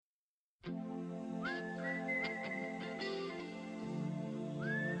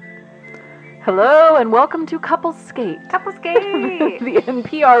Hello and welcome to Couple Skate. Couple Skate! The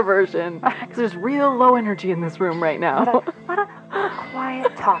NPR version. Because there's real low energy in this room right now. What a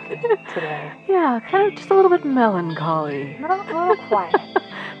quiet talking today. Yeah, kind of just a little bit melancholy. A little quiet.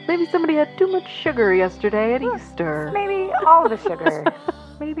 Maybe somebody had too much sugar yesterday at Easter. Maybe all the sugar.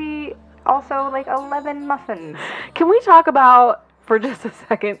 Maybe also like 11 muffins. Can we talk about, for just a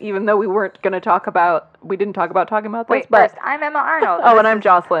second, even though we didn't talk about talking about this. Wait, but first, I'm Emma Arnold. Oh, and I'm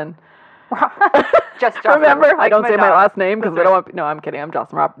Jocelyn. Just Jocelyn. Remember, I like don't say my Madonna. last name because I don't want. No, I'm kidding. I'm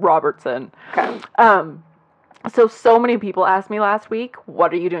Jocelyn Robertson. Okay. So many people asked me last week,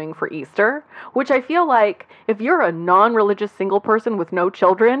 what are you doing for Easter? Which I feel like, if you're a non-religious single person with no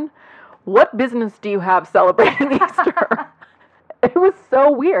children, what business do you have celebrating Easter? It was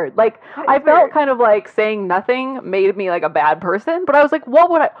so weird. Like, I felt kind of like saying nothing made me like a bad person, but I was like, what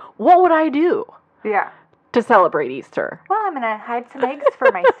would I do? Yeah. To celebrate Easter? Well, I'm going to hide some eggs for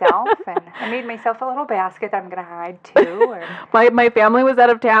myself, and I made myself a little basket that I'm going to hide too. And... My family was out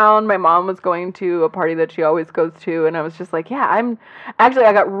of town. My mom was going to a party that she always goes to, and I was just like, I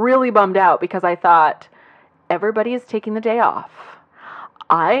got really bummed out because I thought, everybody is taking the day off.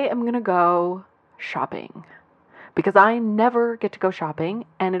 I am going to go shopping because I never get to go shopping,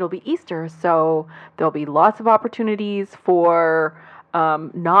 and it'll be Easter, so there'll be lots of opportunities for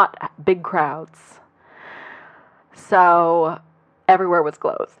not big crowds. So, everywhere was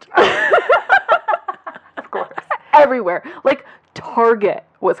closed. Of course. Everywhere. Like, Target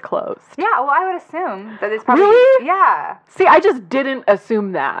was closed. Yeah, well, I would assume that it's probably... Really? Yeah. See, I just didn't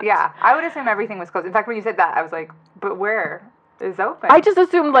assume that. Yeah, I would assume everything was closed. In fact, when you said that, I was like, but where is open? I just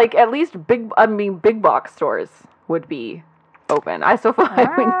assumed, like, at least big box stores would be open. I still feel like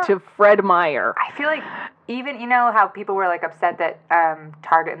I went to Fred Meyer. I feel like even, you know how people were, like, upset that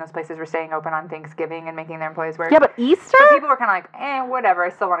Target and those places were staying open on Thanksgiving and making their employees work? Yeah, but Easter? So people were kind of like, whatever, I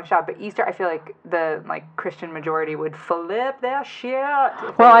still want to shop. But Easter, I feel like the, like, Christian majority would flip their shit.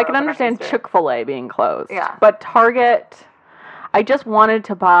 Well, I can understand Chick-fil-A being closed. Yeah. But Target, I just wanted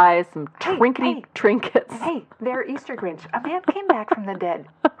to buy some trinkets. Hey, they're Easter Grinch. A man came back from the dead,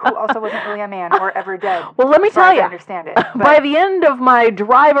 who also wasn't really a man or ever dead. Well, let me tell you, I understand it. By the end of my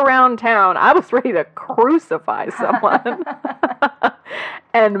drive around town, I was ready to crucify someone.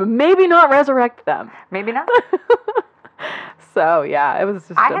 And maybe not resurrect them. Maybe not. So, yeah, it was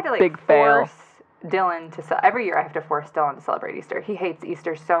just I had to, like, big fail. force Dylan to... Every year I have to force Dylan to celebrate Easter. He hates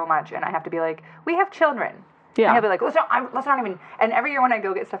Easter so much, and I have to be like, we have children. Yeah. And he'll be like, let's not even... And every year when I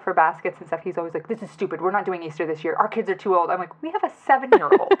go get stuff for baskets and stuff, he's always like, this is stupid. We're not doing Easter this year. Our kids are too old. I'm like, we have a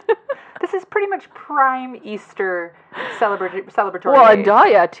 7-year-old. This is pretty much prime Easter celebratory Well, and age.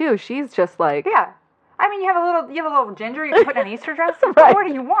 Dahlia, too. She's just like... Yeah. I mean, you have a little ginger you can put in an Easter dress. Right. What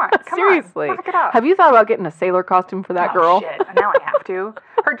do you want? Come Seriously. on, knock it up. Have you thought about getting a sailor costume for that girl? Oh, shit. Now I have to.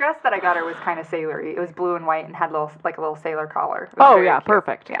 Her dress that I got her was kind of sailory. It was blue and white and had a little sailor collar. Oh, yeah, cute.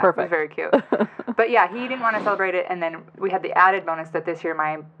 perfect. Yeah, perfect. It was very cute. But yeah, he didn't want to celebrate it, and then we had the added bonus that this year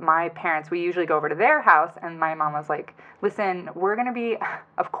my parents, we usually go over to their house, and my mom was like, listen, we're going to be,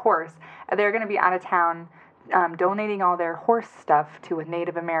 of course, they're going to be out of town donating all their horse stuff to a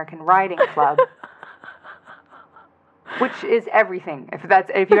Native American riding club. Which is everything.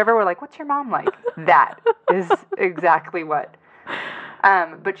 If you ever were like, what's your mom like? That is exactly what.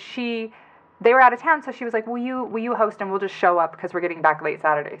 But they were out of town, so she was like, will you host and we'll just show up because we're getting back late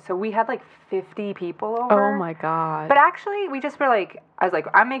Saturday. So we had like 50 people over. Oh my God. But actually, we just were like, I was like,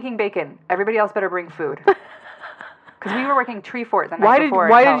 I'm making bacon. Everybody else better bring food. Because we were working tree fort the night before.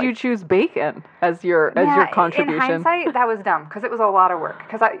 Why did you choose bacon as your contribution? In hindsight, that was dumb because it was a lot of work.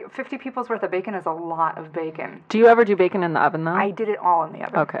 Because 50 people's worth of bacon is a lot of bacon. Do you ever do bacon in the oven though? I did it all in the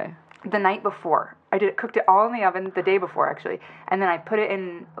oven. Okay. The night before. Cooked it all in the oven the day before actually. And then I put it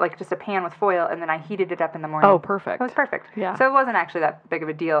in like just a pan with foil and then I heated it up in the morning. Oh, perfect. It was perfect. Yeah. So it wasn't actually that big of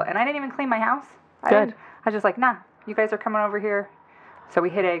a deal. And I didn't even clean my house. I was just like, nah, you guys are coming over here. So we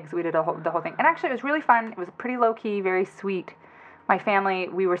hid eggs. We did the whole thing. And actually it was really fun. It was pretty low key, very sweet. My family,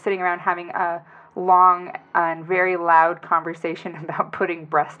 we were sitting around having a long and very loud conversation about putting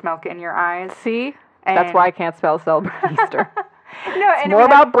breast milk in your eyes. See? That's why I can't celebrate Easter. No, it's more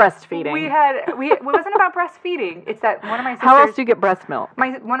about breastfeeding. It wasn't about breastfeeding. It's that one of my sisters... How else do you get breast milk?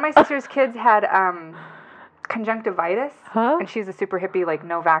 One of my sister's kids had conjunctivitis. Huh? And she's a super hippie, like,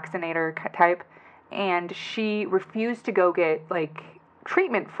 no vaccinator type. And she refused to go get, like...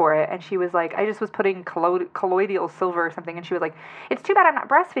 treatment for it, and she was like, I just was putting colloidal silver or something, and she was like, it's too bad I'm not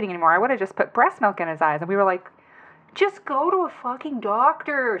breastfeeding anymore. I would have just put breast milk in his eyes. And we were like, just go to a fucking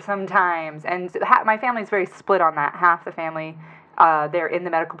doctor sometimes. And my family's very split on that. Half the family they're in the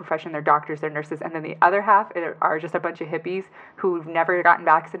medical profession, they're doctors, they're nurses, and then the other half are just a bunch of hippies who've never gotten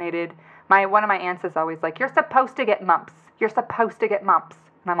vaccinated. One of my aunts is always like, "You're supposed to get mumps. You're supposed to get mumps,"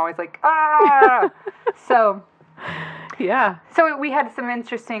 and I'm always like, "Ah." So we had some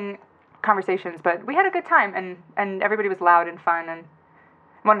interesting conversations, but we had a good time, and everybody was loud and fun. And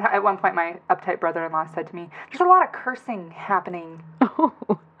at one point, my uptight brother-in-law said to me, "There's a lot of cursing happening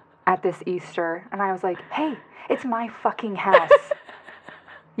at this Easter," and I was like, "Hey, it's my fucking house.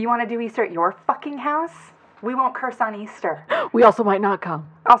 You want to do Easter at your fucking house? We won't curse on Easter. We also might not come.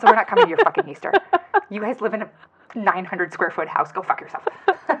 Also, we're not coming to your fucking Easter. You guys live in a 900 square foot house. Go fuck yourself."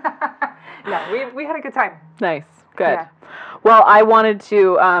 Yeah, we had a good time. Nice. Good. Yeah. Well, I wanted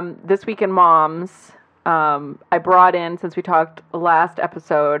to, this week in Moms, I brought in, since we talked last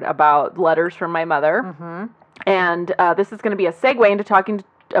episode about letters from my mother, and this is going to be a segue into talking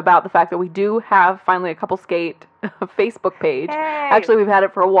about the fact that we do have finally a Couple Skate Facebook page. Hey. Actually, we've had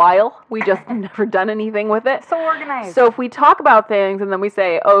it for a while. We just never done anything with it. So organized. So if we talk about things and then we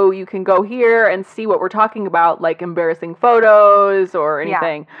say, oh, you can go here and see what we're talking about, like embarrassing photos or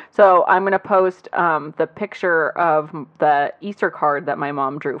anything. Yeah. So I'm going to post the picture of the Easter card that my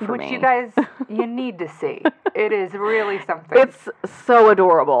mom drew for me. Which you guys, you need to see. It is really something. It's so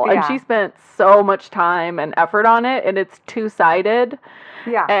adorable. Yeah. And she spent so much time and effort on it, and it's two-sided.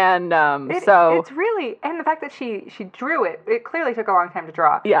 Yeah. And it's really, and the fact that she drew it, it clearly took a long time to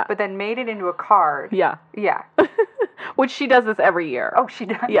draw. Yeah. But then made it into a card. Yeah. Yeah. Which she does this every year. Oh, she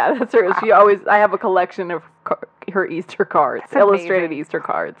does? Yeah, that's her. Wow. I have a collection of her Easter cards, that's illustrated amazing. Easter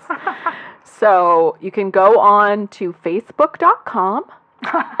cards. So you can go on to facebook.com. Is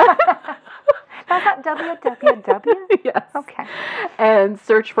that www? Yes. Okay. And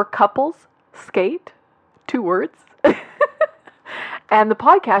search for Couples Skate, 2 words. And the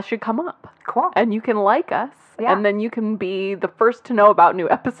podcast should come up. Cool. And you can like us. Yeah. And then you can be the first to know about new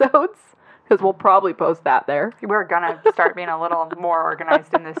episodes, because we'll probably post that there. We're going to start being a little more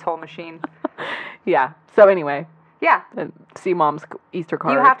organized in this whole machine. Yeah. So anyway. Yeah. See Mom's Easter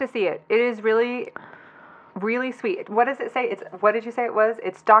card. You have to see it. It is really, really sweet. What does it say? What did you say it was?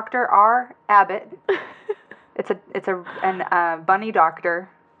 It's Dr. R. Abbott. It's a bunny doctor.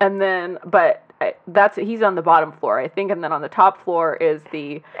 And then, he's on the bottom floor, I think, and then on the top floor is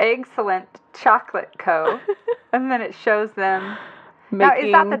the Excellent Chocolate Co. And then it shows them. Now,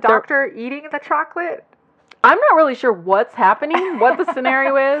 is that the doctor eating the chocolate? I'm not really sure what's happening, what the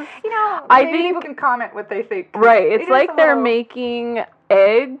scenario is. I think people can comment what they think. Right, it's like they're making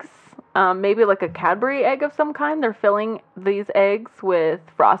eggs, maybe like a Cadbury egg of some kind. They're filling these eggs with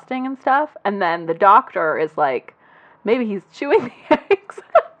frosting and stuff, and then the doctor is like, maybe he's chewing the eggs.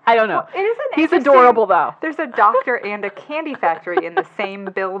 I don't know. Well, he's adorable, though. There's a doctor and a candy factory in the same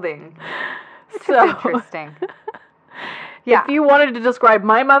building. Which is interesting. Yeah. If you wanted to describe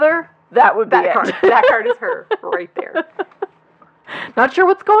my mother, that would be it. That card is her right there. Not sure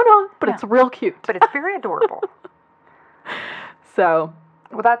what's going on, but it's real cute. But it's very adorable. So.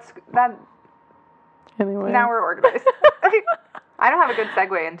 Well, that's that. Anyway. Now we're organized. I don't have a good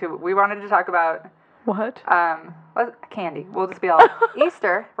segue into. We wanted to talk about. What? Candy. We'll just be all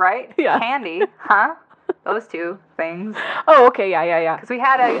Easter, right? Yeah. Candy, huh? Those two things. Oh, okay, yeah. Because we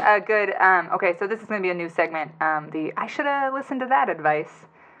had a good. Okay, so this is going to be a new segment. I should have listened to that advice.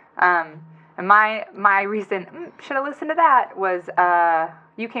 And my recent should have listened to that was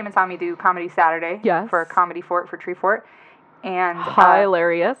you came and saw me do Comedy Saturday. Yes. For Comedy Fort for Tree Fort. And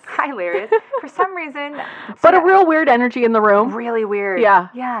hilarious. For some reason, but a real weird energy in the room. Really weird. Yeah.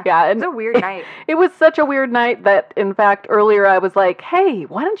 It was a weird night. It was such a weird night that, in fact, earlier I was like, "Hey,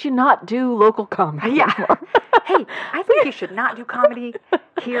 why don't you not do local comedy?" Yeah. Hey, I think you should not do comedy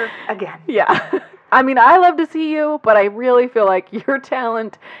here again. Yeah. I mean, I love to see you, but I really feel like your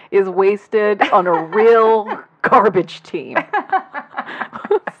talent is wasted on a real garbage team.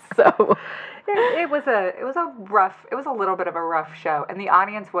 So. It was a little bit of a rough show, and the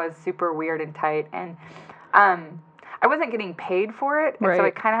audience was super weird and tight, and I wasn't getting paid for it, and right. So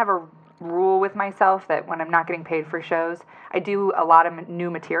I kind of have a rule with myself that when I'm not getting paid for shows, I do a lot of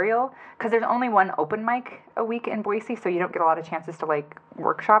new material, because there's only one open mic a week in Boise, so you don't get a lot of chances to like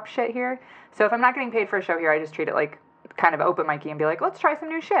workshop shit here. So if I'm not getting paid for a show here, I just treat it like kind of open mic-y and be like, let's try some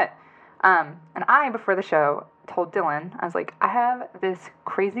new shit. And I, before the show, told Dylan, I was like, I have this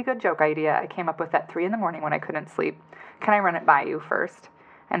crazy good joke idea I came up with at 3 a.m. when I couldn't sleep. Can I run it by you first?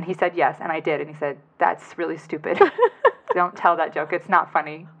 And he said yes, and I did. And he said, that's really stupid. Don't tell that joke. It's not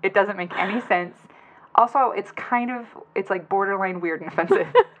funny. It doesn't make any sense. Also, it's like borderline weird and offensive.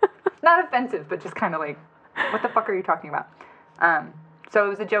 Not offensive, but just kind of like, what the fuck are you talking about? So it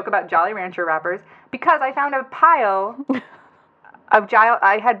was a joke about Jolly Rancher wrappers, because I found a pile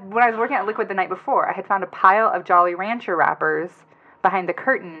when I was working at Liquid the night before, I had found a pile of Jolly Rancher wrappers behind the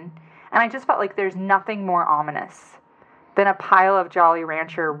curtain, and I just felt like there's nothing more ominous than a pile of Jolly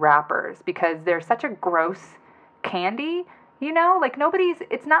Rancher wrappers, because they're such a gross candy, you know? Like,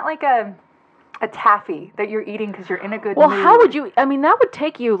 it's not like a taffy that you're eating because you're in a good mood. How would you, I mean, that would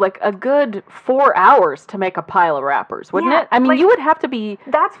take you like a good 4 hours to make a pile of wrappers, wouldn't it? I mean, you would have to be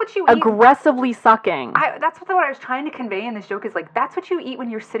that's what you aggressively sucking. That's what I was trying to convey in this joke is like, that's what you eat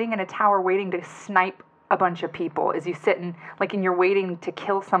when you're sitting in a tower waiting to snipe a bunch of people, is you sit and you're waiting to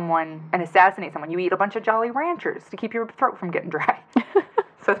kill someone and assassinate someone. You eat a bunch of Jolly Ranchers to keep your throat from getting dry.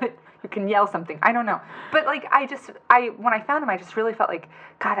 So that you can yell something. I don't know. But like, when I found them, I just really felt like,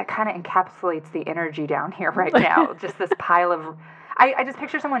 God, that kind of encapsulates the energy down here right now. Just this pile of, I just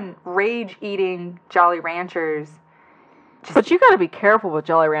picture someone rage eating Jolly Ranchers. But you got to be careful with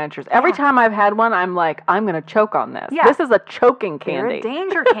Jolly Ranchers. Every time I've had one, I'm like, I'm going to choke on this. Yeah. This is a choking candy. They're a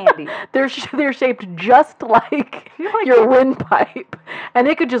danger candy. They're shaped just like your windpipe, and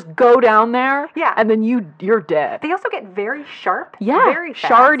it could just go down there. Yeah. And then you're dead. They also get very sharp. Yeah. Very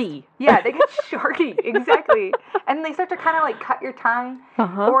fast. Shardy. Yeah, they get shardy. Exactly. And they start to kind of like cut your tongue,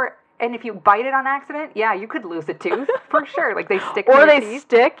 and if you bite it on accident, yeah, you could lose a tooth for sure. Like, they stick to or your they teeth.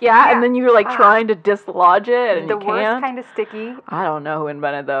 stick, and then you're like trying to dislodge it, and the you can't. worst kind of sticky. I don't know who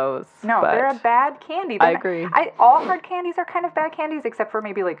invented those. No, but they're a bad candy. I agree. All hard candies are kind of bad candies, except for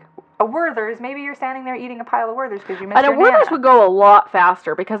maybe like a Werther's. Maybe you're standing there eating a pile of Werther's because you missed your And a Werther's Nana. would go a lot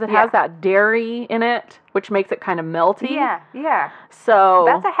faster because it has that dairy in it, which makes it kind of melty. Yeah. So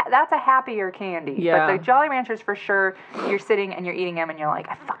that's a happier candy. Yeah. But the Jolly Ranchers, for sure, you're sitting and you're eating them and you're like,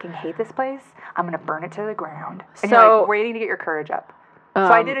 I fucking hate this place. I'm going to burn it to the ground. And you're like waiting to get your courage up. So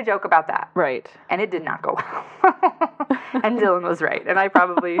I did a joke about that. Right. And it did not go well. And Dylan was right. And I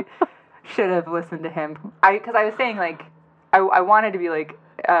probably should have listened to him. Because I was saying, like, I wanted to be like,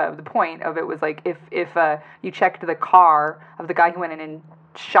 the point of it was like, if you checked the car of the guy who went in and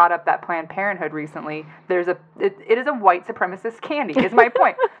shot up that Planned Parenthood recently, it is a white supremacist candy, is my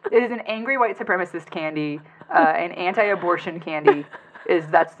point. It is an angry white supremacist candy, an anti-abortion candy,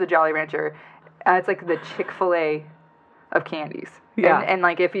 that's the Jolly Rancher. It's like the Chick-fil-A of candies. Yeah. And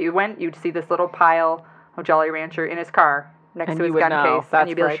like, if you went, you'd see this little pile of Jolly Rancher in his car next to his gun case. That's and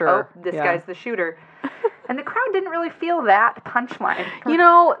you'd be like, sure. oh, this guy's the shooter. And the crowd didn't really feel that punchline. You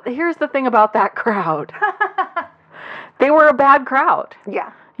know, here's the thing about that crowd. They were a bad crowd.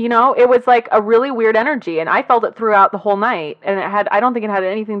 Yeah. You know, it was like a really weird energy, and I felt it throughout the whole night, and I don't think it had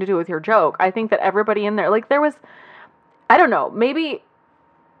anything to do with your joke. I think that everybody in there, like, there was, I don't know, maybe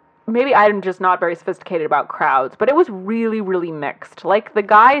I'm just not very sophisticated about crowds, but it was really, really mixed. Like, the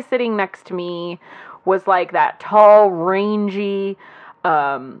guy sitting next to me was like that tall, rangy,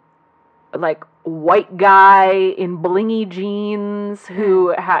 like, white guy in blingy jeans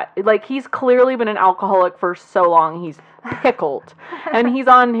who had, like, he's clearly been an alcoholic for so long, he's pickled. And he's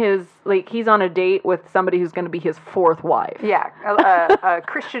on a date with somebody who's going to be his fourth wife. Yeah, a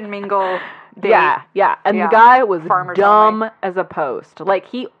Christian mingle date. Yeah. And the guy was Farmers dumb only. as a post. Like,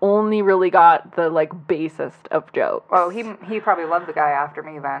 he only really got the, like, basest of jokes. Oh, he probably loved the guy after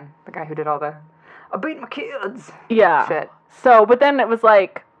me then. The guy who did all the, I beat my kids. Yeah. Shit. So, but then it was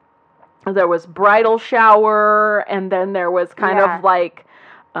like, there was bridal shower, and then there was kind of like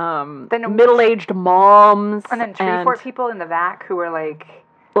middle-aged moms, and then tree fort people in the back who were like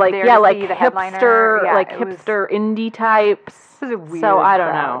there yeah, to like see the hipster, headliner. Yeah, hipster indie types. It was a weird So I don't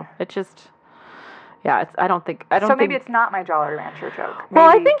crowd. know. It just, I don't think. So maybe it's not my Jolly Rancher joke. Well,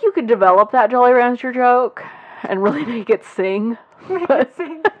 I think you could develop that Jolly Rancher joke and really make it sing. Make it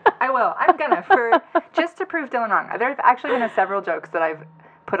sing. I will. I'm gonna just to prove Dylan wrong. There's actually been several jokes that I've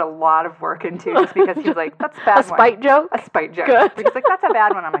put a lot of work into just because he was like, that's a bad one. A spite joke? A spite joke. Good. He's like, that's a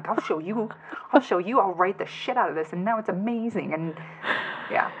bad one. I'm like, I'll show you. I'll write the shit out of this, and now it's amazing. And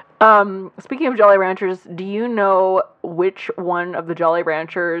yeah. Speaking of Jolly Ranchers, do you know which one of the Jolly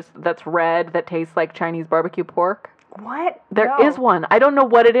Ranchers that's red that tastes like Chinese barbecue pork? What? There is one. I don't know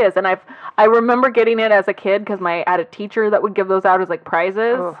what it is, and I remember getting it as a kid because I had a teacher that would give those out as like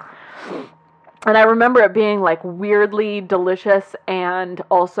prizes. Ugh. And I remember it being, like, weirdly delicious and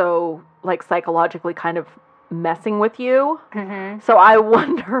also, like, psychologically kind of messing with you. Mm-hmm. So I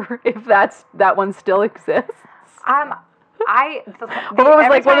wonder if that one still exists. Or it was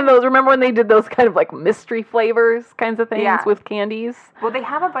like one of those, remember when they did those kind of, like, mystery flavors kinds of things with candies? Well, they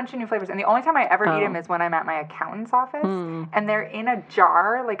have a bunch of new flavors, and the only time I ever eat them is when I'm at my accountant's office, and they're in a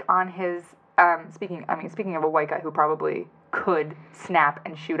jar, like, on his, speaking of a white guy who probably could snap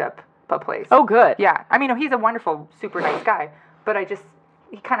and shoot up a place. Oh, good. Yeah. I mean, he's a wonderful, super nice guy, but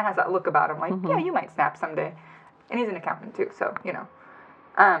he kind of has that look about him, like, yeah, you might snap someday. and he's an accountant too, so, you know.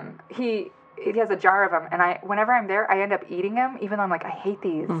 He has a jar of them, and whenever I'm there, I end up eating them, even though I'm like, I hate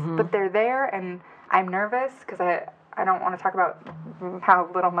these. But they're there, and I'm nervous because I don't want to talk about how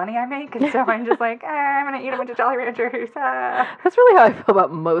little money I make, and so I'm just like, I'm going to eat a bunch of Jolly Ranchers. That's really how I feel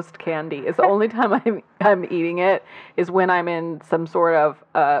about most candy. Is the only time I'm eating it is when I'm in some sort of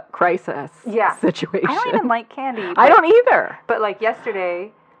crisis situation. I don't even like candy. I don't either. But like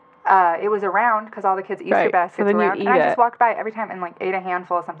yesterday, it was around because all the kids' Easter baskets so then were around, you eat and I just walked by every time and like ate a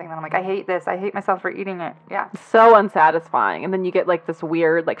handful of something. And I'm like, I hate this. I hate myself for eating it. Yeah. So unsatisfying. And then you get like this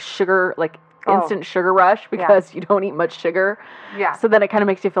weird like sugar, like instant sugar rush because you don't eat much sugar. Yeah. So then it kind of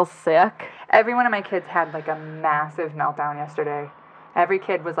makes you feel sick. Every one of my kids had like a massive meltdown yesterday. Every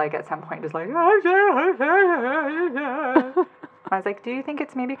kid was like at some point just like, I was like, do you think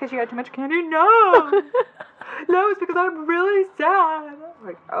it's me because you had too much candy? No. No, it's because I'm really sad. I'm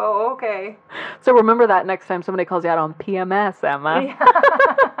like, oh, okay. So remember that next time somebody calls you out on PMS, Emma. Yeah.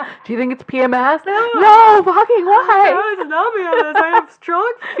 Do you think it's PMS? No, fucking why? No, it's not PMS. I have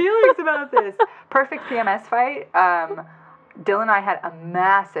strong feelings about this. Perfect PMS fight. Dylan and I had a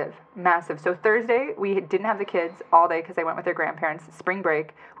massive. So Thursday, we didn't have the kids all day because they went with their grandparents. Spring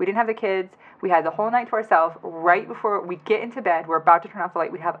break. We didn't have the kids. We had the whole night to ourselves. Right before we get into bed, we're about to turn off the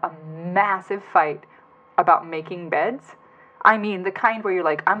light. We have a massive fight about making beds. I mean, the kind where you're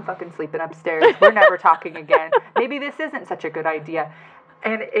like, I'm fucking sleeping upstairs. We're never talking again. Maybe this isn't such a good idea.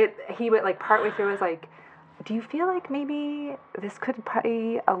 And he went like partway through was like, do you feel like maybe this could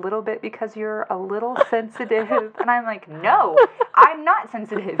be a little bit because you're a little sensitive? And I'm like, no, I'm not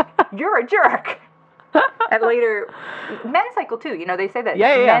sensitive. You're a jerk. And later, men cycle too. You know, they say that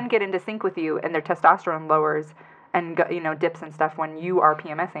men get into sync with you and their testosterone lowers and, you know, dips and stuff when you are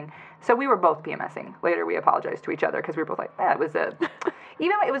PMSing. So we were both PMSing. Later, we apologized to each other because we were both like, it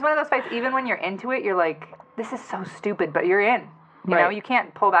was one of those fights, even when you're into it, you're like, this is so stupid, but you're in. You know, you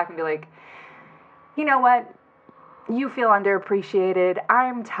can't pull back and be like, you know what? You feel underappreciated.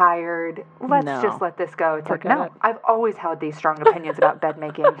 I'm tired. Let's just let this go. It's like, no, I've always held these strong opinions about bed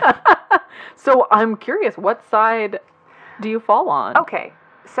making. So I'm curious, what side do you fall on? Okay.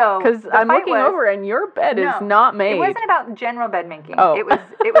 So because I'm looking over and your bed is not made. It wasn't about general bed making. Oh. It was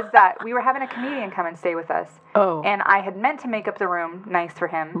that we were having a comedian come and stay with us. Oh. And I had meant to make up the room nice for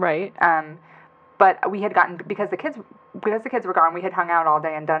him. Right. But we had gotten because the kids were gone, we had hung out all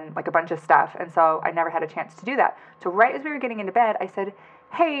day and done like a bunch of stuff, and so I never had a chance to do that. So right as we were getting into bed, I said,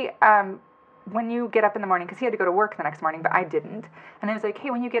 "Hey, when you get up in the morning," because he had to go to work the next morning, but I didn't. And I was like, "Hey,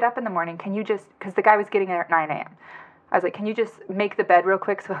 when you get up in the morning, can you just?" Because the guy was getting there at 9 a.m. I was like, "Can you just make the bed real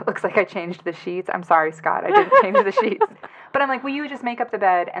quick so it looks like I changed the sheets?" I'm sorry, Scott, I didn't change the sheets. But I'm like, "Will you just make up the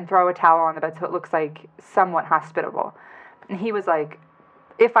bed and throw a towel on the bed so it looks like somewhat hospitable?" And he was like,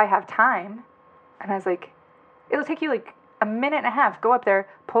 "If I have time." And I was like, "It'll take you like a minute and a half. Go up there,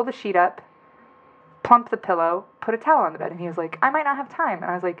 pull the sheet up, plump the pillow, put a towel on the bed." And he was like, "I might not have time."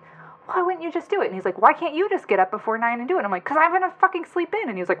 And I was like, "Why wouldn't you just do it?" And he's like, "Why can't you just get up before 9 and do it?" And I'm like, "Because I'm going to fucking sleep in."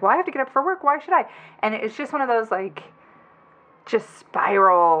 And he was like, "Well, I have to get up for work. Why should I?" And it's just one of those like just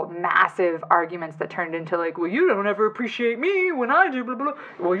spiral massive arguments that turned into like, "Well, you don't ever appreciate me when I do blah, blah, blah.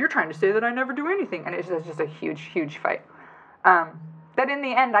 Well, you're trying to say that I never do anything." And it's just a huge fight. That in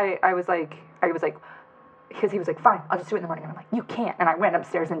the end, I was like, because he was like, "Fine, I'll just do it in the morning." And I'm like, "You can't." And I went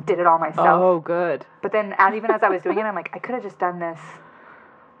upstairs and did it all myself. Oh, good. But then even as I was doing it, I'm like, I could have just done this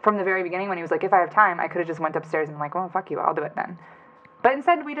from the very beginning when he was like, "If I have time," I could have just went upstairs and like, "Well, fuck you, I'll do it then." But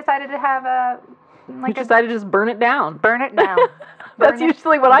instead, we decided to have decided to just burn it down. Burn it down. That's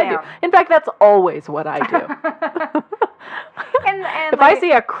usually what I do. In fact, that's always what I do. and if I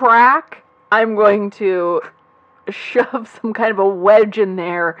see a crack, I'm going to shove some kind of a wedge in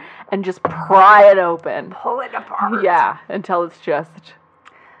there and just pry it open. Pull it apart. Yeah, until it's just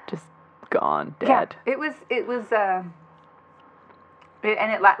gone, dead. Yeah, it was it was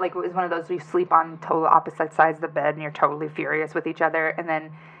one of those you sleep on total opposite sides of the bed and you're totally furious with each other, and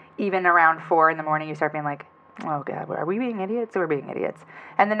then even around 4 in the morning you start being like, "Oh God, are we being idiots? We're being idiots."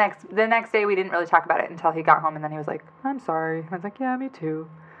 And the next day we didn't really talk about it until he got home, and then he was like, "I'm sorry." I was like, "Yeah, me too.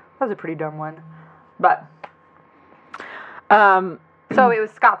 That was a pretty dumb one." But so it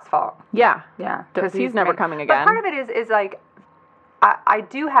was Scott's fault. Yeah. Because he's never coming again. But part of it is like,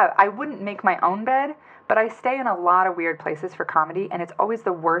 I wouldn't make my own bed, but I stay in a lot of weird places for comedy, and it's always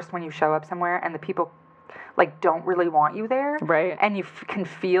the worst when you show up somewhere and the people like don't really want you there. Right. And you can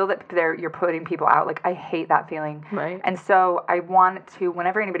feel that you're putting people out. Like, I hate that feeling. Right. And so I want to,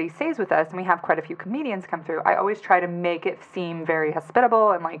 whenever anybody stays with us, and we have quite a few comedians come through, I always try to make it seem very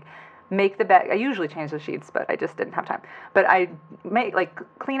hospitable and like make the bed. I usually change the sheets, but I just didn't have time. But I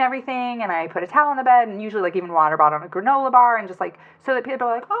clean everything, and I put a towel on the bed, and usually like even water bottle and a granola bar, and just like so that people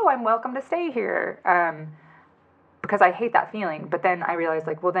are like, oh, I'm welcome to stay here, because I hate that feeling. But then I realized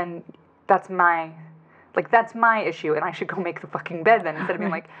like, well, then that's my issue, and I should go make the fucking bed then, instead of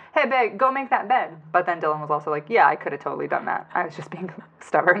being like, hey babe, go make that bed. But then Dylan was also like, yeah, I could have totally done that. I was just being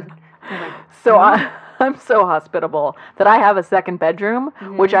stubborn. Like, so I'm so hospitable that I have a second bedroom,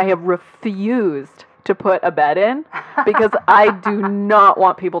 which I have refused to put a bed in because I do not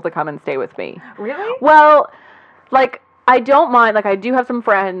want people to come and stay with me. Really? Well, like, I don't mind. Like, I do have some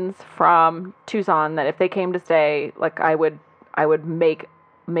friends from Tucson that if they came to stay, like, I would make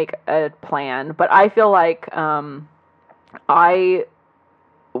a plan. But I feel like a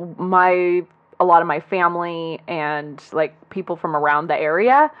lot of my family and like people from around the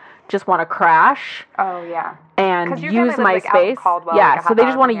area just want to crash. Oh yeah. And your use family my lives, like, out in space. Caldwell, Yeah, like, a so they half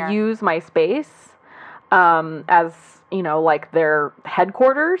just hour want from to here. use my space as, you know, like their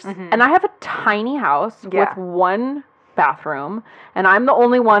headquarters. And I have a tiny house with one bathroom, and I'm the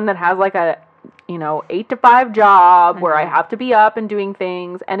only one that has like a 8 to 5 job where I have to be up and doing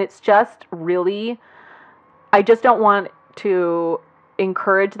things, and it's just really, I just don't want to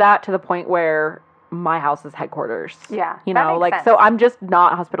encourage that to the point where my house is headquarters. Yeah, You that know, makes like, sense. so I'm just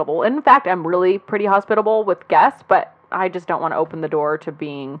not hospitable. In fact, I'm really pretty hospitable with guests, but I just don't want to open the door to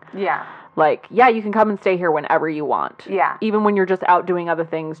being Yeah. like, yeah, you can come and stay here whenever you want. Yeah. Even when you're just out doing other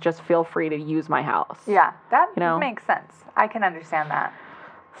things, just feel free to use my house. Yeah, that You know? makes sense. I can understand that.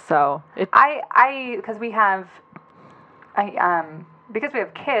 So Because we have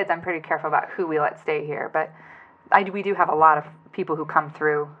kids, I'm pretty careful about who we let stay here. But we do have a lot of people who come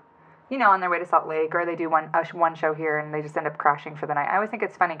through, on their way to Salt Lake, or they do one show here and they just end up crashing for the night. I always think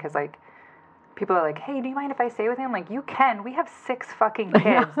it's funny because like people are like, hey, do you mind if I stay with him? I'm like, you can. We have 6 fucking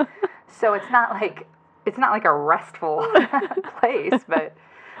kids, so it's not like a restful place. But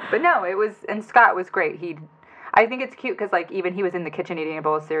no, it was. And Scott was great. I think it's cute because, like, even he was in the kitchen eating a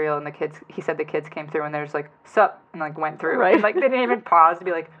bowl of cereal, and he said the kids came through, and they're just like, sup, and, like, went through. Right. And, like, they didn't even pause to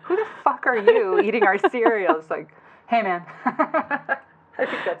be like, who the fuck are you eating our cereal? It's like, hey, man. I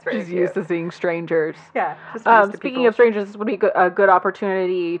think that's very just cute. used to seeing strangers. Yeah. Just used to Speaking people. of strangers, this would be a good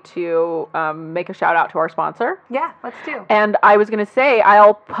opportunity to make a shout out to our sponsor. Yeah, let's do. And I was going to say,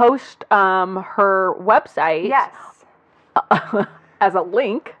 I'll post her website Yes. as a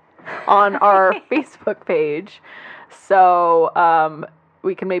link on our Facebook page, so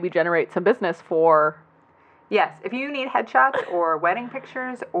we can maybe generate some business for. Yes, if you need headshots or wedding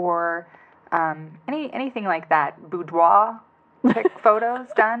pictures or anything like that, boudoir photos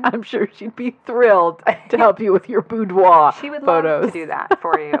done. I'm sure she'd be thrilled to help you with your boudoir She would photos. love to do that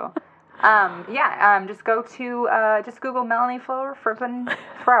for you. Just go to just Google Melanie Fleur Frippen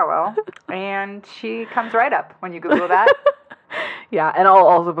Farwell, and she comes right up when you Google that. Yeah, and I'll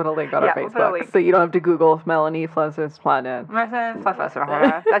also put a link on our We'll put a Facebook, link. so you don't have to Google Melanie Flessus Planet.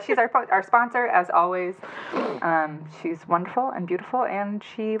 She's our sponsor, as always. She's wonderful and beautiful, and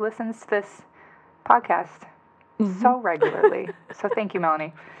she listens to this podcast so regularly. So thank you,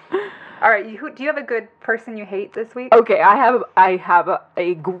 Melanie. All right, do you have a good person you hate this week? Okay, I have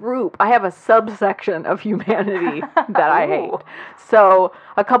a group. I have a subsection of humanity that I hate. So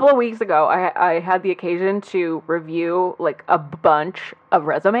a couple of weeks ago, I had the occasion to review like a bunch of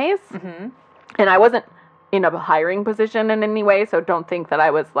resumes, and I wasn't in a hiring position in any way, so don't think that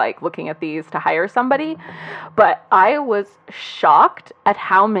I was like looking at these to hire somebody. But I was shocked at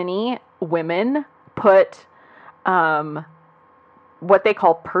how many women put what they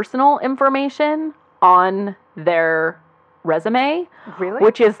call personal information on their resume. Really?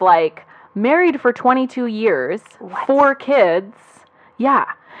 Which is like married for 22 years, What? 4 kids. Yeah.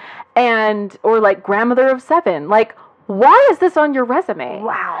 And, or like grandmother of 7. Like, why is this on your resume?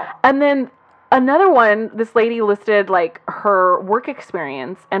 Wow. And then another one, this lady listed like her work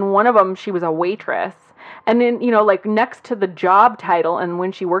experience, and one of them, she was a waitress. And then, like next to the job title and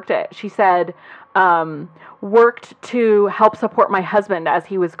when she worked it, she said, worked to help support my husband as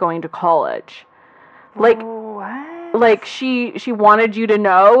he was going to college. Like, what? like she wanted you to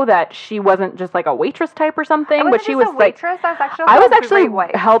know that she wasn't just like a waitress type or something, but she was a like, waitress. That's actually I was a actually great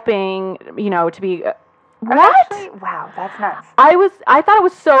wife. helping, to be, I'm what? actually- wow, that's nuts. I thought it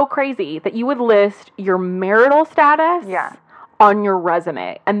was so crazy that you would list your marital status Yeah. on your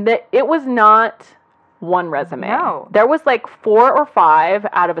resume, and that it was not one resume. No. There was like 4 or 5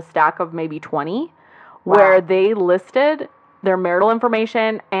 out of a stack of maybe 20 where they listed their marital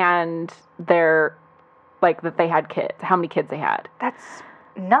information and their, like, that they had kids, how many kids they had. That's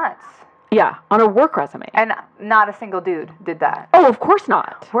nuts. Yeah, on a work resume. And not a single dude did that. Oh, of course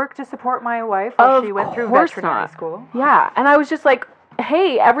not. Work to support my wife while she went through veterinary school. Yeah, and I was just like,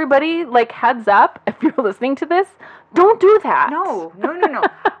 hey, everybody, like, heads up, if you're listening to this, don't do that. No.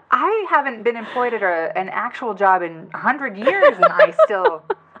 I haven't been employed at an actual job in 100 years, and I still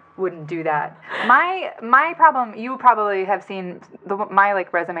wouldn't do that. My problem, you probably have seen, my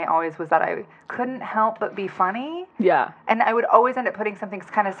like resume always was that I couldn't help but be funny. Yeah. And I would always end up putting something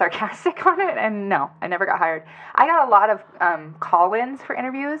kind of sarcastic on it, and no, I never got hired. I got a lot of call-ins for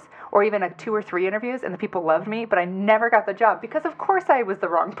interviews, or even 2 or 3 interviews, and the people loved me, but I never got the job because, of course, I was the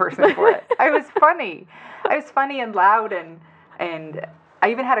wrong person for it. I was funny. I was funny and loud, and I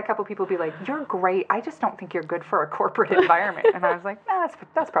even had a couple people be like, "You're great. I just don't think you're good for a corporate environment." And I was like, nah,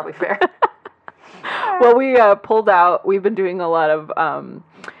 that's probably fair. Well, we pulled out. We've been doing a lot of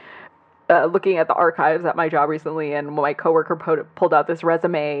looking at the archives at my job recently, and my coworker pulled out this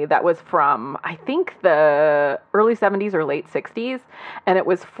resume that was from, I think, the early 70s or late 60s, and it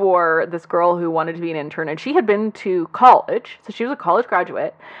was for this girl who wanted to be an intern, and she had been to college, so she was a college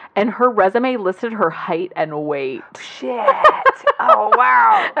graduate, and her resume listed her height and weight. Shit. Oh,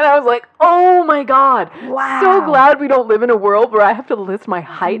 wow. And I was like, oh my God. Wow. So glad we don't live in a world where I have to list my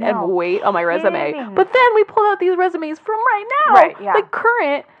height and weight on my resume. But then we pulled out these resumes from right now. Right, yeah. Like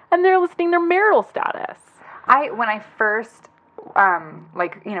current, and they're listing their marital status. When I first,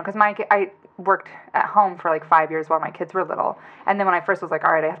 because I worked at home for like 5 years while my kids were little. And then when I first was like,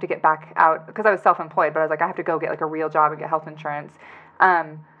 all right, I have to get back out, because I was self-employed, but I was like, I have to go get like a real job and get health insurance.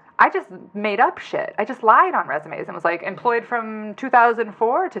 I just made up shit. I just lied on resumes and was like, employed from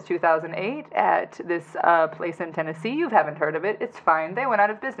 2004 to 2008 at this place in Tennessee. You haven't heard of it. It's fine. They went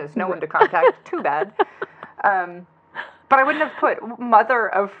out of business. No one to contact. Too bad. But I wouldn't have put mother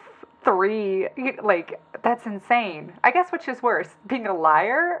of 3. Like, that's insane. I guess which is worse, being a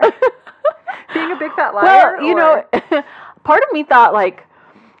liar? Being a big fat liar? Well, you know, part of me thought, like,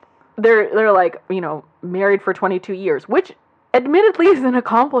 they're like, you know, married for 22 years, which admittedly is an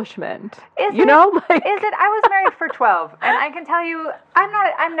accomplishment. Is it? I was married for 12, and I can tell you,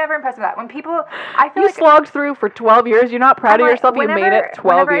 I'm never impressed with that. When people, I feel like slogged through for 12 years, you're not proud of yourself, you made it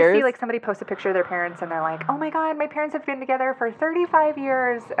 12 years. Whenever I see like somebody post a picture of their parents and they're like, oh my God, my parents have been together for 35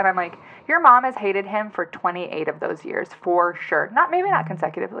 years, and I'm like, your mom has hated him for 28 of those years, for sure. Maybe not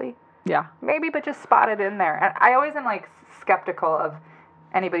consecutively. Yeah. Maybe, but just spotted in there. And I always am like skeptical of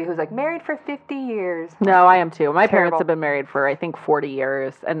anybody who's like married for 50 years. No, I am too. My parents have been married for, I think, 40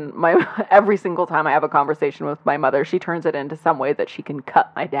 years. And every single time I have a conversation with my mother, she turns it into some way that she can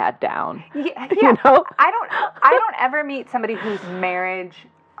cut my dad down. Yeah. You know? I don't ever meet somebody whose marriage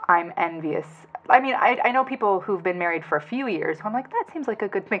I'm envious. I mean, I know people who've been married for a few years who I'm like, that seems like a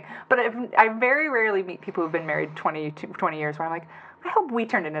good thing. But I very rarely meet people who've been married 20 years where I'm like, I hope we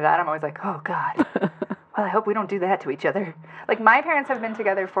turned into that. I'm always like, oh God. Well, I hope we don't do that to each other. Like, my parents have been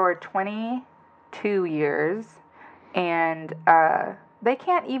together for 22 years, and they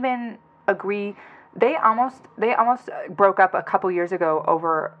can't even agree. They almost broke up a couple years ago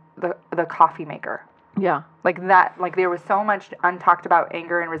over the coffee maker. Yeah. Like that, like there was so much untalked about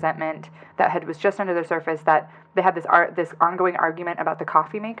anger and resentment that was just under the surface that they had this ongoing argument about the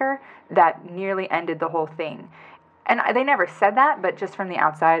coffee maker that nearly ended the whole thing. And they never said that, but just from the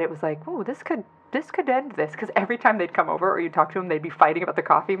outside, it was like, oh, this could end this, because every time they'd come over or you'd talk to them, they'd be fighting about the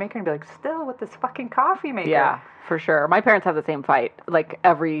coffee maker and be like, still with this fucking coffee maker. Yeah, for sure. My parents have the same fight, like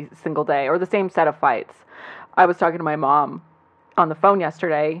every single day, or the same set of fights. I was talking to my mom on the phone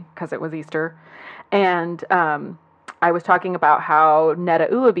yesterday, because it was Easter, and I was talking about how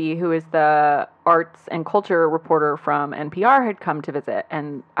Neda Ulaby, who is the arts and culture reporter from NPR, had come to visit,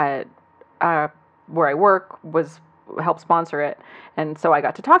 and where I work helped sponsor it, and so I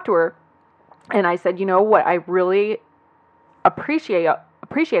got to talk to her. And I said, you know what I really appreciate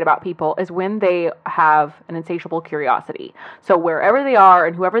about people is when they have an insatiable curiosity. So wherever they are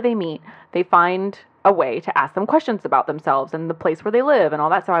and whoever they meet, they find a way to ask them questions about themselves and the place where they live and all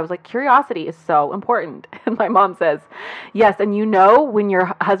that. So I was like, curiosity is so important. And my mom says, yes, and you know when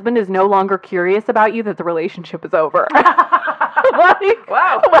your husband is no longer curious about you that the relationship is over. Like,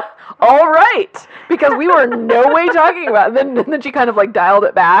 wow. All right. Because we were no way talking about it. And then she kind of like dialed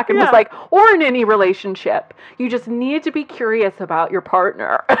it back and was like, or in any relationship, you just need to be curious about your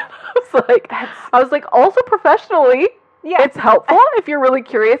partner. I was like, also professionally, it's helpful if you're really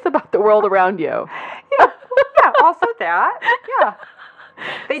curious about the world around you. Yeah, also that. Yeah.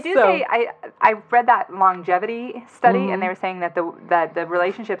 They do say, I read that longevity study, and they were saying that the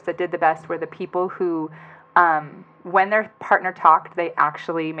relationships that did the best were the people who, when their partner talked, they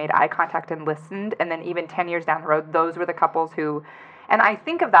actually made eye contact and listened. And then even 10 years down the road, those were the couples who, And I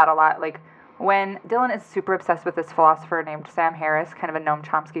think of that a lot. Like, when Dylan is super obsessed with this philosopher named Sam Harris, kind of a Noam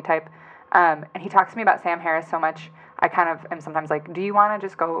Chomsky type, and he talks to me about Sam Harris so much, I kind of am sometimes like, do you want to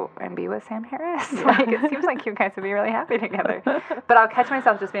just go and be with Sam Harris? Like, it seems like you guys would be really happy together. But I'll catch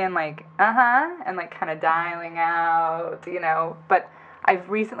myself just being like, and like kind of dialing out, you know. But I've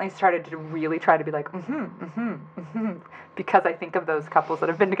recently started to really try to be like, because I think of those couples that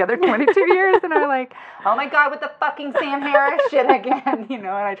have been together 22 years and are like, oh my God, with the fucking Sam Harris shit again, you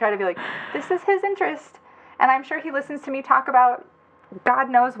know. And I try to be like, this is his interest. And I'm sure he listens to me talk about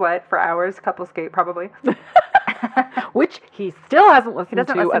God knows what for hours, Couplescape probably. Which he still hasn't listened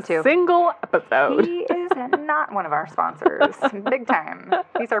to listen a single episode. He is not one of our sponsors. Big time.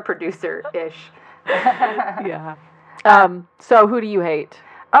 He's our producer-ish. Yeah. So who do you hate?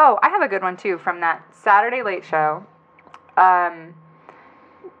 Oh, I have a good one too from that Saturday Late Show.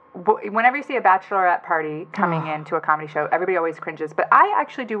 Whenever you see a bachelorette party coming into a comedy show, everybody always cringes. But I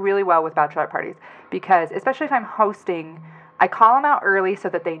actually do really well with bachelorette parties because, especially if I'm hosting, I call them out early so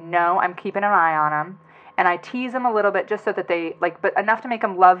that they know I'm keeping an eye on them. And I tease them a little bit just so that they, like, but enough to make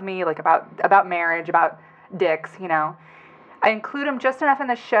them love me, like, about marriage, about dicks, you know. I include them just enough in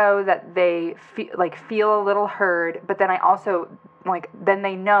the show that they feel a little heard, but then I also, like, then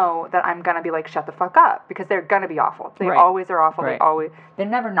they know that I'm going to be like, shut the fuck up, because they're going to be awful. They always are awful. Right. They're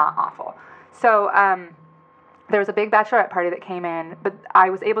never not awful. So there was a big bachelorette party that came in, but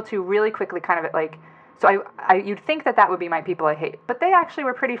I was able to really quickly kind of, like, so you'd think that would be my people I hate, but they actually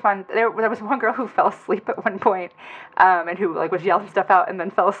were pretty fun. There was one girl who fell asleep at one point, and who like was yelling stuff out and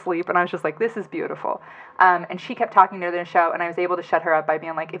then fell asleep, and I was just like, this is beautiful. And she kept talking to the show, and I was able to shut her up by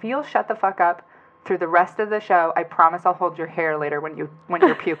being like, if you'll shut the fuck up through the rest of the show, I promise I'll hold your hair later when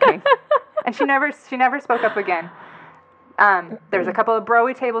you're puking. And she never spoke up again. There's a couple of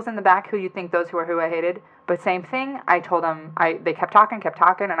broy tables in the back who you'd think those who I hated, but same thing. I told them they kept talking,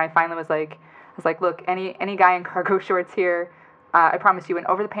 and I finally was like, look, any guy in cargo shorts here, I promise you, an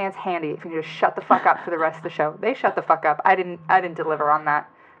over the pants handy. If you can just shut the fuck up for the rest of the show. They shut the fuck up. I didn't deliver on that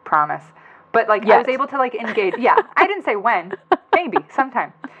promise, but like I was able to like engage. Yeah, I didn't say when, maybe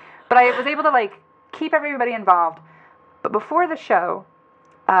sometime, but I was able to like keep everybody involved. But before the show,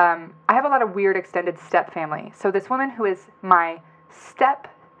 I have a lot of weird extended step family. So this woman who is my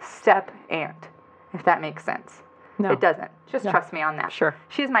step aunt, if that makes sense. No, it doesn't. Just trust me on that. Sure.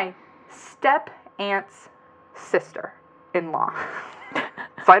 She's my step aunt's sister-in-law.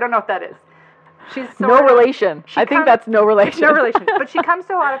 So I don't know what that is. She's no relation. I think that's no relation. No relation. But she comes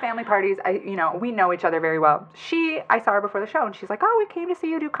to a lot of family parties. We know each other very well. I saw her before the show, and she's like, oh, we came to see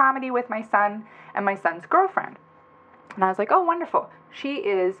you do comedy with my son and my son's girlfriend. And I was like, oh, wonderful. She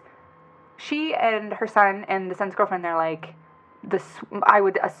and her son and the son's girlfriend, they're like, I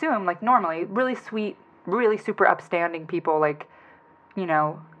would assume, like normally, really sweet, really super upstanding people, like, you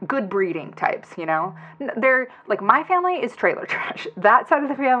know, good breeding types, you know. They're, like, my family is trailer trash. That side of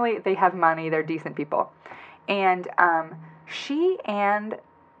the family, they have money, they're decent people. And she and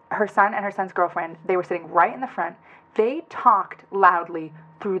her son and her son's girlfriend, they were sitting right in the front. They talked loudly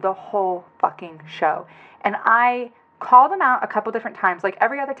through the whole fucking show. And I called them out a couple different times. Like,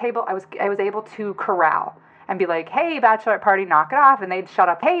 every other table, I was able to corral and be like, hey, bachelorette party, knock it off. And they'd shut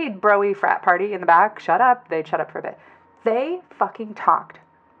up. Hey, broy frat party in the back, shut up. They'd shut up for a bit. They fucking talked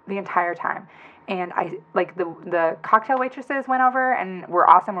the entire time. And I, like, the cocktail waitresses went over and were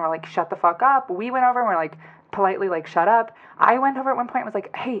awesome. We were like, shut the fuck up. We went over and we're like, politely, like, shut up. I went over at one point and was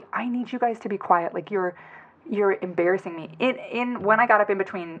like, hey, I need you guys to be quiet. Like, you're embarrassing me. When I got up in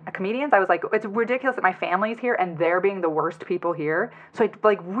between comedians, I was like, it's ridiculous that my family's here and they're being the worst people here. So I,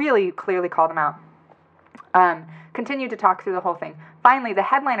 like, really clearly called them out. Continued to talk through the whole thing. Finally, the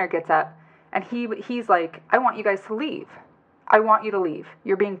headliner gets up. And he's like, I want you guys to leave. I want you to leave.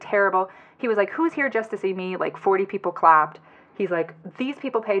 You're being terrible. He was like, who's here just to see me? Like, 40 people clapped. He's like, these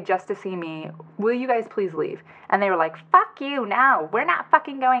people paid just to see me. Will you guys please leave? And they were like, fuck you, no. We're not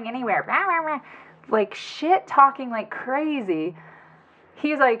fucking going anywhere. Like, shit talking like crazy.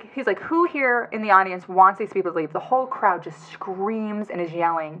 He's like, who here in the audience wants these people to leave? The whole crowd just screams and is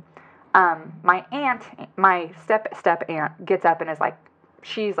yelling. My aunt, my step aunt, gets up and is like,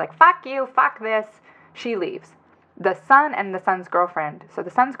 she's like, fuck you, fuck this. She leaves. The son and the son's girlfriend. So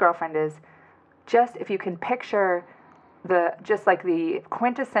the son's girlfriend is just, if you can picture just like the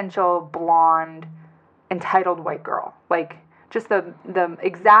quintessential blonde, entitled white girl. Like, just the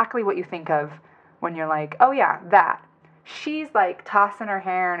exactly what you think of when you're like, oh yeah, that. She's like tossing her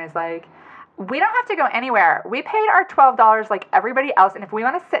hair and is like, we don't have to go anywhere. We paid our $12 like everybody else, and if we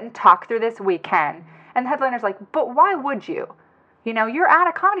want to sit and talk through this, we can. And the headliner's like, but why would you? You know, you're at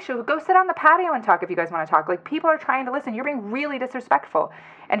a comedy show. Go sit on the patio and talk if you guys want to talk. Like, people are trying to listen. You're being really disrespectful.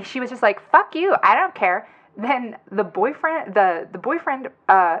 And she was just like, fuck you. I don't care. Then the boyfriend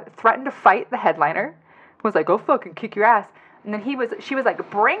threatened to fight the headliner. Was like, go fucking kick your ass. And then she was like,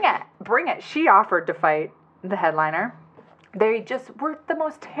 bring it. She offered to fight the headliner. They just were the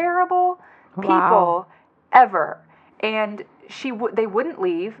most terrible people ever. And they wouldn't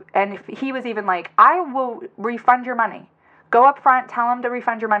leave. And if he was even like, I will refund your money. Go up front, tell them to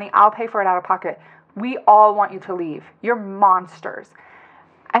refund your money. I'll pay for it out of pocket. We all want you to leave. You're monsters.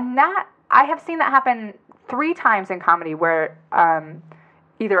 And that, I have seen that happen 3 times in comedy where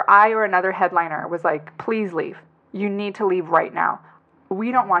either I or another headliner was like, please leave. You need to leave right now.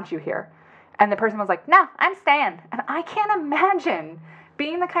 We don't want you here. And the person was like, no, I'm staying. And I can't imagine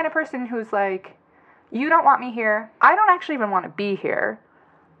being the kind of person who's like, you don't want me here. I don't actually even want to be here,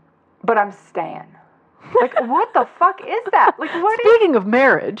 but I'm staying. Like, what the fuck is that? Like, what? Speaking of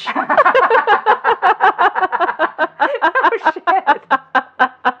marriage. Oh, shit.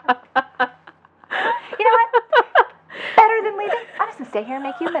 You know what? Better than leaving? I'm just gonna stay here and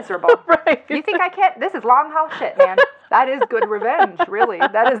make you miserable. Right. You think I can't? This is long haul shit, man. That is good revenge, really.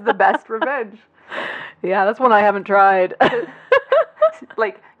 That is the best revenge. Yeah, that's one I haven't tried.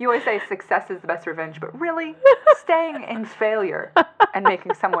 Like, you always say success is the best revenge, but really, staying in failure and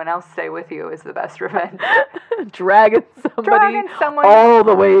making someone else stay with you is the best revenge. Dragging someone all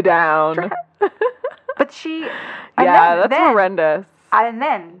the way down. But she... that's horrendous.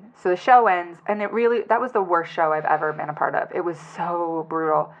 So the show ends, and that was the worst show I've ever been a part of. It was so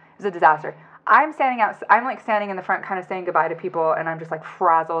brutal. It was a disaster. I'm like standing in the front kind of saying goodbye to people, and I'm just like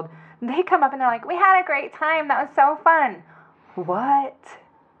frazzled. They come up and they're like, we had a great time. That was so fun. What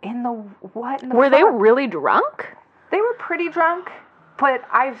in the Were they really drunk? They were pretty drunk, but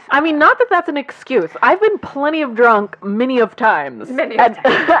I mean, not that that's an excuse. I've been plenty of drunk many of times.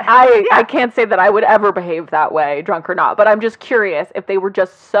 I can't say that I would ever behave that way, drunk or not, but I'm just curious if they were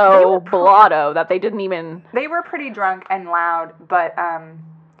just so blotto that they didn't even... They were pretty drunk and loud, but,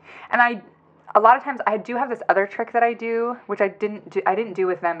 a lot of times I do have this other trick that I do, which I didn't do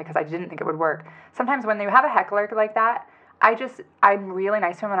with them because I didn't think it would work. Sometimes when they have a heckler like that, I'm really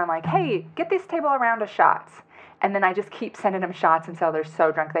nice to them and I'm like, hey, get this table a round of shots. And then I just keep sending them shots until they're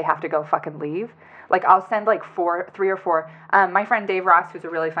so drunk they have to go fucking leave. Like, I'll send like 3 or 4. My friend Dave Ross, who's a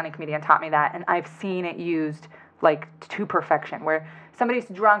really funny comedian, taught me that, and I've seen it used like to perfection, where somebody's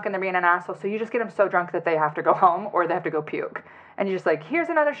drunk and they're being an asshole, so you just get them so drunk that they have to go home or they have to go puke. And you're just like, here's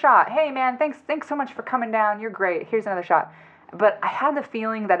another shot. Hey, man, thanks so much for coming down. You're great. Here's another shot. But I had the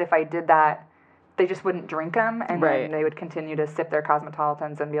feeling that if I did that, they just wouldn't drink them, and then they would continue to sip their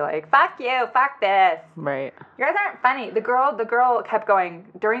Cosmopolitans and be like, fuck you, fuck this. Right. You guys aren't funny. The girl kept going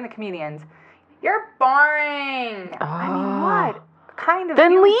during the comedians, you're boring. Oh. I mean, what kind of...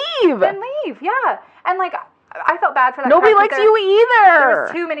 Then leave, yeah. And, like, I felt bad for that. Nobody likes you either. There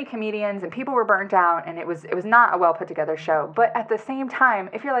was too many comedians, and people were burnt out, and it was not a well-put-together show. But at the same time,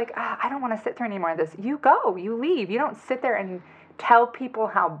 if you're like, I don't want to sit through any more of this, you go. You leave. You don't sit there and tell people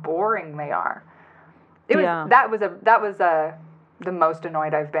how boring they are. That was the most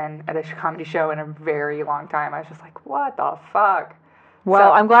annoyed I've been at a comedy show in a very long time. I was just like, what the fuck?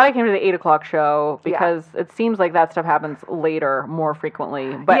 Well, I'm glad I came to the 8:00 show because it seems like that stuff happens later more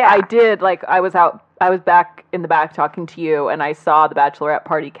frequently. But I did, like, I was back in the back talking to you, and I saw the bachelorette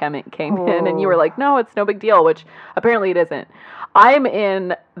party came in, and you were like, no, it's no big deal, which apparently it isn't. I'm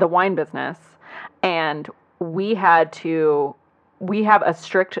in the wine business, and we have a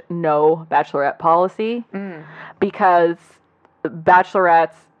strict no bachelorette policy because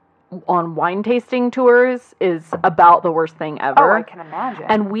bachelorettes on wine tasting tours is about the worst thing ever. Oh, I can imagine.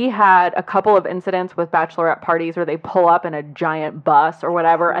 And we had a couple of incidents with bachelorette parties where they pull up in a giant bus or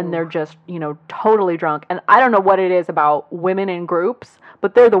whatever, and they're just, totally drunk. And I don't know what it is about women in groups,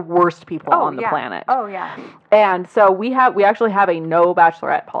 but they're the worst people on the planet. Oh, yeah. And so we actually have a no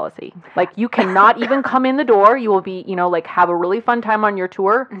bachelorette policy. Like, you cannot even come in the door. You will be, have a really fun time on your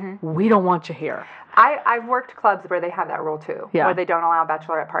tour. Mm-hmm. We don't want you here. I've worked clubs where they have that rule too, where they don't allow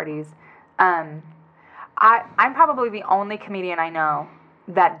bachelorette parties. I'm probably the only comedian I know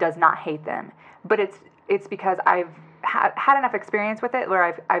that does not hate them, but it's because I've had enough experience with it where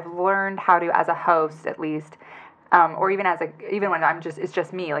I've learned how to, as a host at least, or even when it's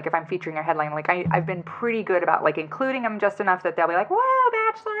just me, like if I'm featuring a headline, like I've been pretty good about like including them just enough that they'll be like,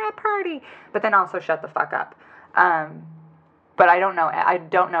 whoa, bachelorette party, but then also shut the fuck up. But I don't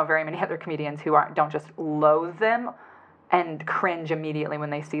know very many other comedians who don't just loathe them and cringe immediately when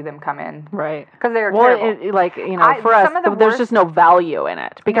they see them come in. Right. Because they're well, terrible. For us, there's just no value in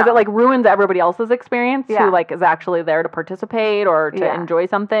it because No. it ruins everybody else's experience Yeah. who is actually there to participate or to Yeah. enjoy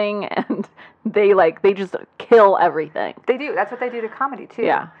something, and they just kill everything. They do. That's what they do to comedy too.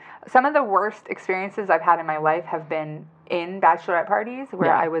 Yeah. Some of the worst experiences I've had in my life have been in bachelorette parties where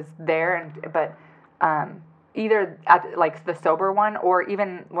Yeah. I was there, but either at the sober one or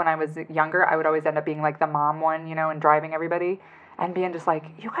even when I was younger, I would always end up being the mom one, and driving everybody and being just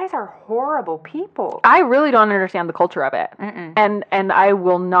you guys are horrible people. I really don't understand the culture of it, and I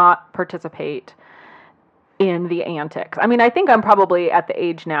will not participate in the antics. I mean, I think I'm probably at the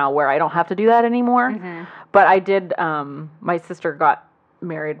age now where I don't have to do that anymore. But I did. My sister got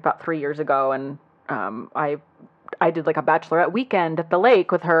married about 3 years ago, and I did a bachelorette weekend at the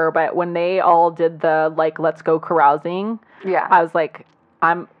lake with her. But when they all did the let's go carousing, Yeah. I was like,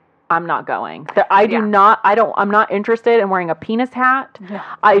 I'm not going. I'm not interested in wearing a penis hat. Yeah.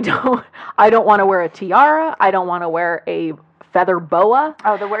 I don't want to wear a tiara. I don't want to wear a feather boa.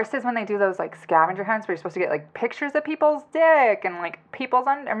 Oh, the worst is when they do those scavenger hunts where you're supposed to get pictures of people's dick and people's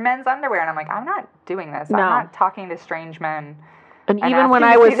men's underwear, and I'm like, I'm not doing this. No. I'm not talking to strange men. And even asking when to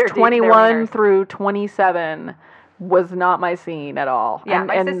I see was their 21 wieners. through 27, was not my scene at all. Yeah, and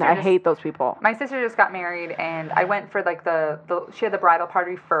my sister I just- hate those people. My sister just got married, and I went for she had the bridal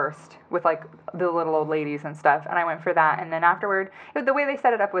party first with the little old ladies and stuff, and I went for that, and then afterward, the way they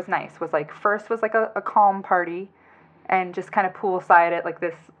set it up was nice. Was first was a calm party, and just kind of poolside at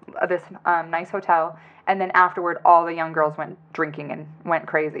this nice hotel, and then afterward, all the young girls went drinking and went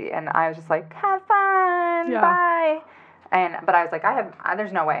crazy, and I was just like, have fun, Yeah. bye, but I was like,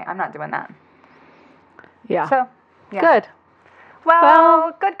 there's no way, I'm not doing that. Yeah. So, yeah. Good.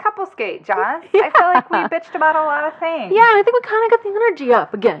 Well, good couple skate, Joss. Yeah. I feel like we bitched about a lot of things. Yeah, and I think we kind of got the energy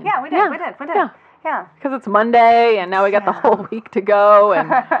up again. Yeah, we did. Yeah. Yeah. Because it's Monday, and now we got the Yeah. whole week to go,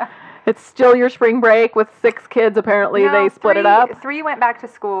 and it's still your spring break with 6 kids. Apparently, No, they split it up. 3 went back to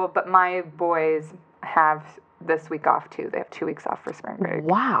school, but my boys have this week off too. They have 2 weeks off for spring break.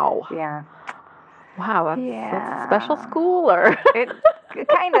 Wow. Yeah. Wow, that's Yeah. a special school, or? It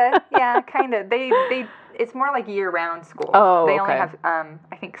kind of. Yeah, kind of. They it's more like year-round school. Oh, They only okay. have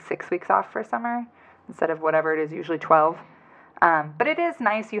I think 6 weeks off for summer instead of whatever it is, usually 12. But it is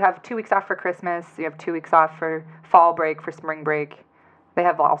nice. You have 2 weeks off for Christmas. You have 2 weeks off for fall break, for spring break. They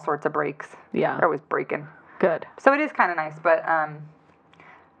have all sorts of breaks. Yeah. They're always breaking. Good. So it is kind of nice, but I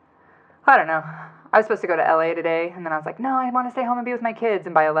don't know. I was supposed to go to LA today, and then I was like, no, I want to stay home and be with my kids.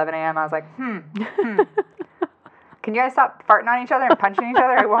 And by 11 a.m., I was like, Can you guys stop farting on each other and punching each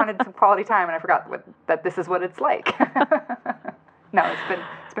other? I wanted some quality time, and I forgot that this is what it's like. No,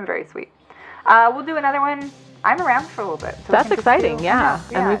 it's been very sweet. We'll do another one. I'm around for a little bit. So we That's can just exciting, do- yeah.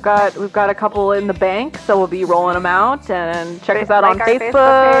 yeah. And we've got a couple in the bank, so we'll be rolling them out. And check us out on Like our Facebook,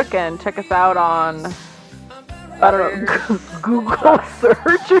 Facebook page. and check us out on, I don't know, Google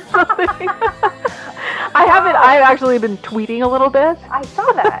search or something. I've actually been tweeting a little bit. I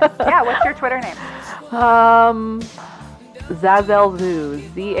saw that. Yeah, what's your Twitter name? Zazel Zoo,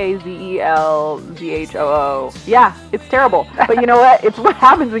 Zazelzhoo. Yeah, it's terrible. But you know what? It's what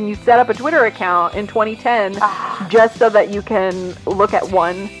happens when you set up a Twitter account in 2010 just so that you can look at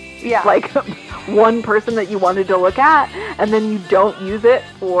one, Yeah. one person that you wanted to look at, and then you don't use it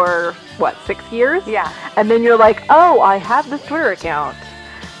for, 6 years? Yeah. And then you're like, oh, I have this Twitter account.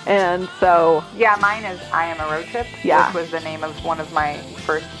 And so, Yeah, mine is I Am a Road Trip, Yeah. which was the name of one of my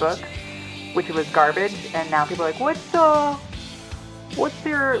first books, which was garbage, and now people are like, what's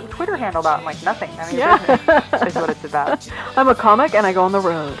your Twitter handle about? I'm like, nothing. None of your Yeah. business is what it's about. I'm a comic and I go on the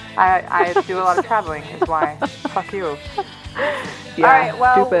road. I do a lot of traveling, is why. Fuck you. Yeah, All right,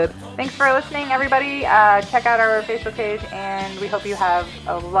 well, stupid. thanks for listening, everybody. Check out our Facebook page, and we hope you have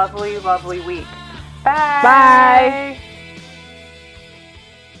a lovely, lovely week. Bye. Bye.